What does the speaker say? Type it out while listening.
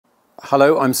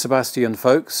Hello, I'm Sebastian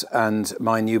Faulks, and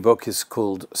my new book is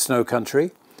called Snow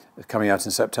Country, coming out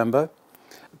in September.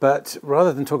 But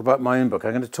rather than talk about my own book,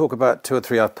 I'm going to talk about two or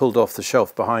three I've pulled off the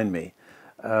shelf behind me,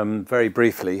 very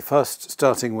briefly. First,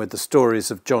 starting with the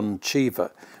stories of John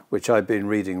Cheever, which I've been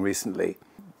reading recently.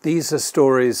 These are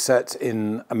stories set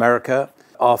in America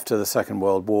after the Second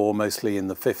World War, mostly in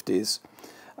the 50s,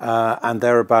 and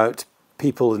they're about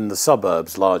people in the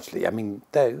suburbs largely. I mean,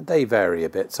 they vary a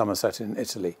bit. Some are set in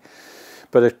Italy.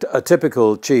 But a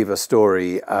typical Cheever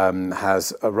story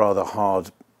has a rather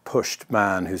hard-pushed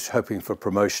man who's hoping for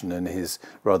promotion in his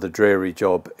rather dreary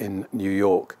job in New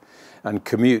York and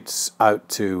commutes out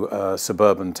to a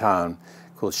suburban town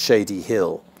called Shady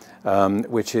Hill,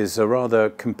 which is a rather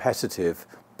competitive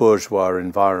bourgeois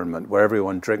environment where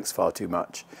everyone drinks far too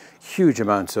much. Huge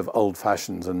amounts of old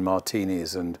fashions and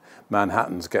martinis and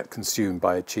Manhattans get consumed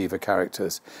by Cheever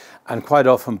characters, and quite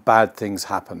often bad things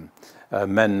happen.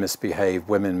 Men misbehave,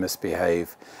 women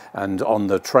misbehave, and on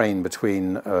the train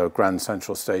between Grand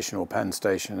Central Station or Penn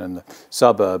Station and the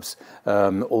suburbs,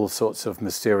 all sorts of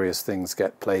mysterious things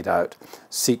get played out.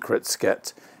 Secrets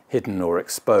get hidden or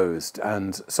exposed,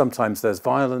 and sometimes there's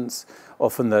violence,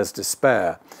 often there's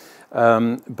despair.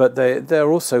 But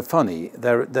they're also funny.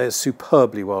 They're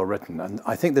superbly well written, and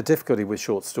I think the difficulty with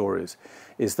short stories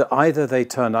is that either they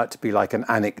turn out to be like an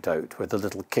anecdote with a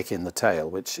little kick in the tail,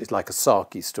 which is like a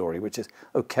Saki story, which is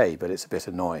okay, but it's a bit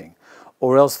annoying,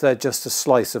 or else they're just a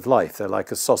slice of life. They're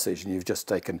like a sausage, and you've just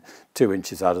taken 2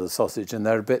 inches out of the sausage, and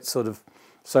they're a bit sort of,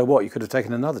 so what? You could have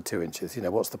taken another 2 inches. You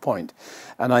know, what's the point?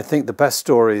 And I think the best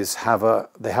stories have a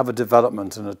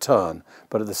development and a turn,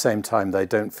 but at the same time they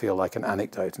don't feel like an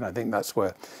anecdote. And I think that's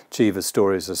where Cheever's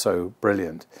stories are so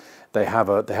brilliant. They have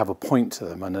a point to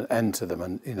them and an end to them,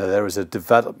 and you know there is a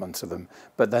development to them,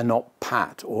 but they're not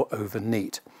pat or over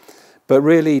neat. But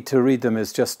really, to read them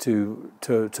is just to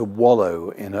wallow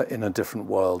in a different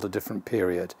world, a different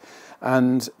period,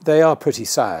 and they are pretty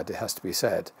sad. It has to be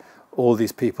said. All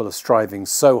these people are striving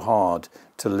so hard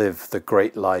to live the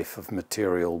great life of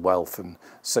material wealth and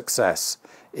success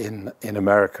in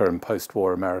America and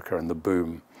post-war America and the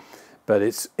boom. But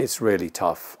it's really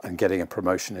tough, and getting a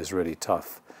promotion is really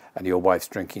tough, and your wife's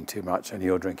drinking too much and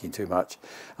you're drinking too much.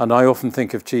 And I often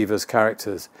think of Cheever's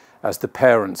characters as the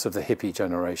parents of the hippie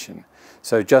generation.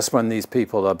 So just when these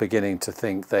people are beginning to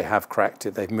think they have cracked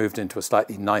it, they've moved into a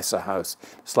slightly nicer house,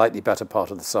 slightly better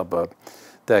part of the suburb,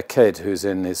 their kid, who's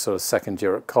in his sort of second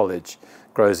year at college,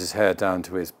 grows his hair down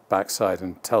to his backside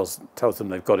and tells them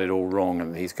they've got it all wrong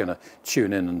and he's going to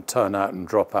tune in and turn out and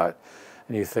drop out.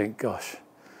 And you think, gosh,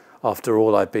 after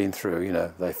all I've been through, you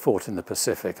know, they fought in the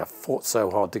Pacific. I fought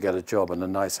so hard to get a job and a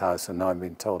nice house, and now I'm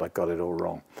being told I got it all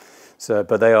wrong. So,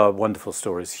 but they are wonderful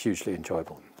stories, hugely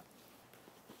enjoyable.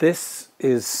 This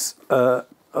is a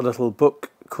little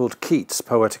book called Keats,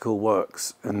 Poetical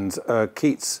Works, and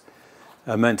Keats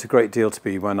meant a great deal to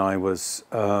me when I was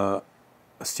a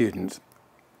student,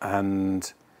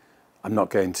 and I'm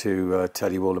not going to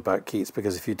tell you all about Keats,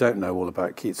 because if you don't know all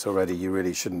about Keats already, you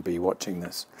really shouldn't be watching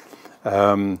this.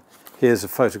 Here's a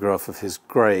photograph of his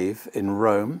grave in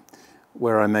Rome,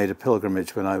 where I made a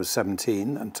pilgrimage when I was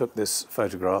 17 and took this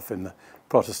photograph in the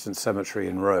Protestant cemetery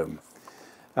in Rome.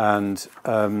 And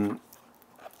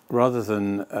rather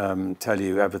than tell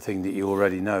you everything that you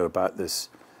already know about this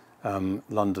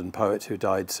London poet who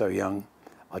died so young,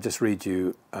 I'll just read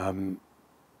you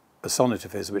a sonnet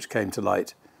of his which came to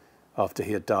light after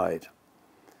he had died.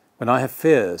 When I have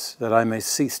fears that I may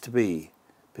cease to be,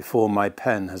 before my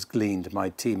pen has gleaned my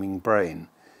teeming brain,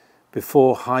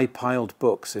 before high-piled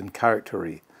books in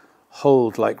charactery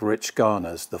hold like rich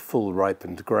garners the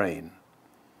full-ripened grain.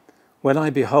 When I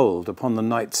behold upon the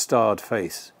night-starred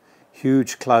face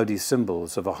huge cloudy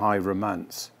symbols of a high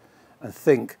romance, and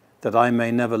think that I may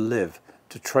never live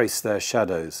to trace their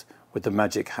shadows with the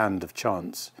magic hand of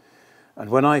chance, and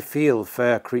when I feel,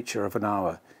 fair creature of an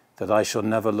hour, that I shall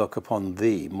never look upon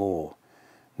thee more,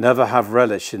 never have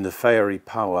relish in the fairy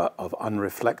power of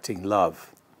unreflecting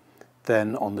love,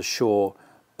 then on the shore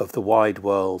of the wide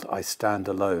world I stand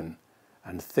alone,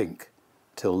 and think,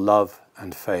 till love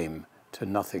and fame to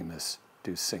nothingness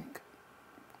do sink.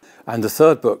 And the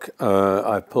third book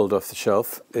I've pulled off the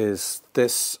shelf is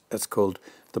this. It's called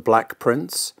The Black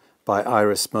Prince by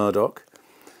Iris Murdoch.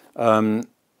 And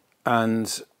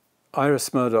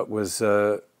Iris Murdoch was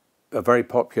a very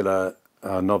popular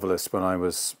novelist when I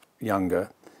was younger,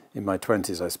 in my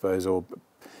 20s, I suppose, or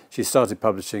she started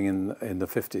publishing in the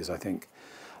 50s, I think.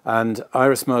 And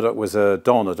Iris Murdoch was a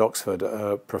don at Oxford,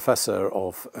 a professor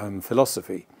of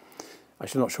philosophy.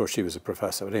 Actually, I'm not sure she was a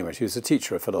professor, but anyway, she was a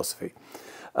teacher of philosophy.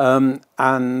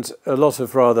 And a lot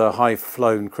of rather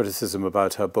high-flown criticism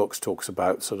about her books talks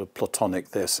about sort of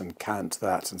Platonic this and Kant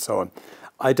that and so on.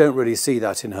 I don't really see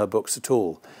that in her books at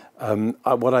all.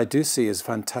 What I do see is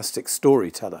fantastic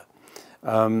storyteller.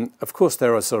 Of course,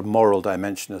 there are sort of moral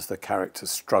dimension as the characters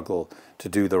struggle to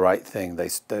do the right thing.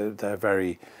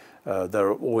 They're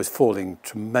always falling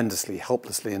tremendously,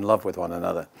 helplessly in love with one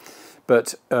another.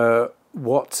 But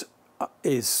what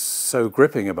is so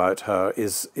gripping about her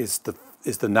is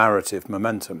the narrative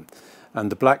momentum.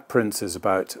 And The Black Prince is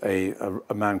about a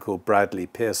man called Bradley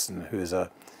Pearson, who is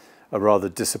a rather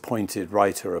disappointed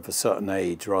writer of a certain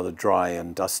age, rather dry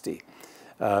and dusty,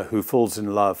 who falls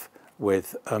in love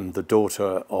with the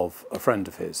daughter of a friend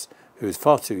of his, who is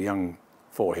far too young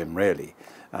for him, really.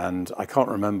 And I can't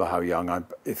remember how young. I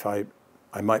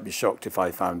might be shocked if I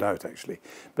found out, actually.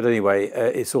 But anyway,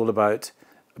 it's all about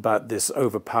this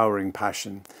overpowering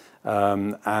passion.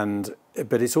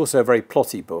 But it's also a very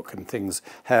plotty book, and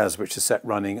hares which are set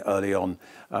running early on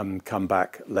come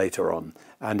back later on.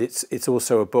 And it's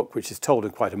also a book which is told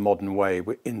in quite a modern way.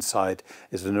 Inside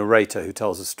is a narrator who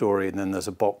tells a story, and then there's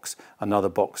another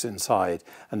box inside,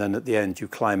 and then at the end you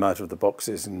climb out of the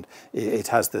boxes, and it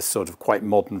has this sort of quite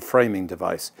modern framing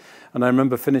device. And I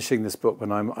remember finishing this book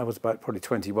when I was about probably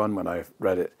 21 when I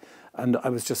read it. And I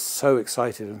was just so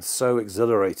excited and so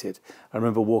exhilarated. I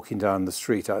remember walking down the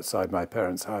street outside my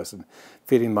parents' house and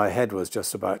feeling my head was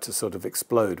just about to sort of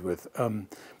explode with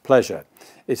pleasure.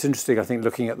 It's interesting, I think,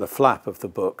 looking at the flap of the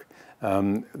book,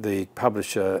 the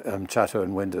publisher, Chatto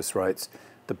and Windus, writes,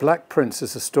 "The Black Prince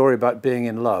is a story about being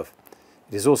in love.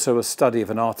 It is also a study of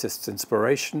an artist's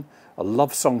inspiration, a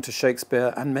love song to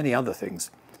Shakespeare, and many other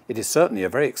things. It is certainly a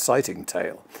very exciting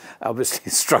tale," obviously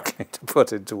struggling to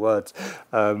put into words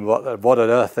what on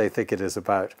earth they think it is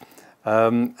about.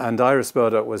 And Iris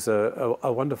Murdoch was a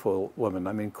wonderful woman.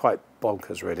 I mean, quite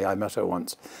bonkers, really. I met her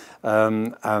once.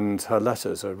 And her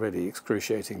letters are really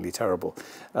excruciatingly terrible.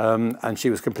 And she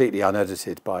was completely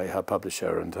unedited by her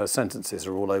publisher, and her sentences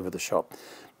are all over the shop.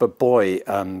 But boy,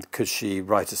 could she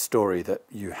write a story that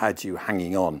had you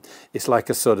hanging on. It's like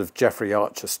a sort of Jeffrey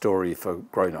Archer story for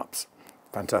grown-ups.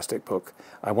 Fantastic book.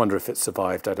 I wonder if it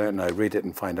survived. I don't know. Read it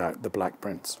and find out. The Black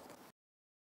Prince.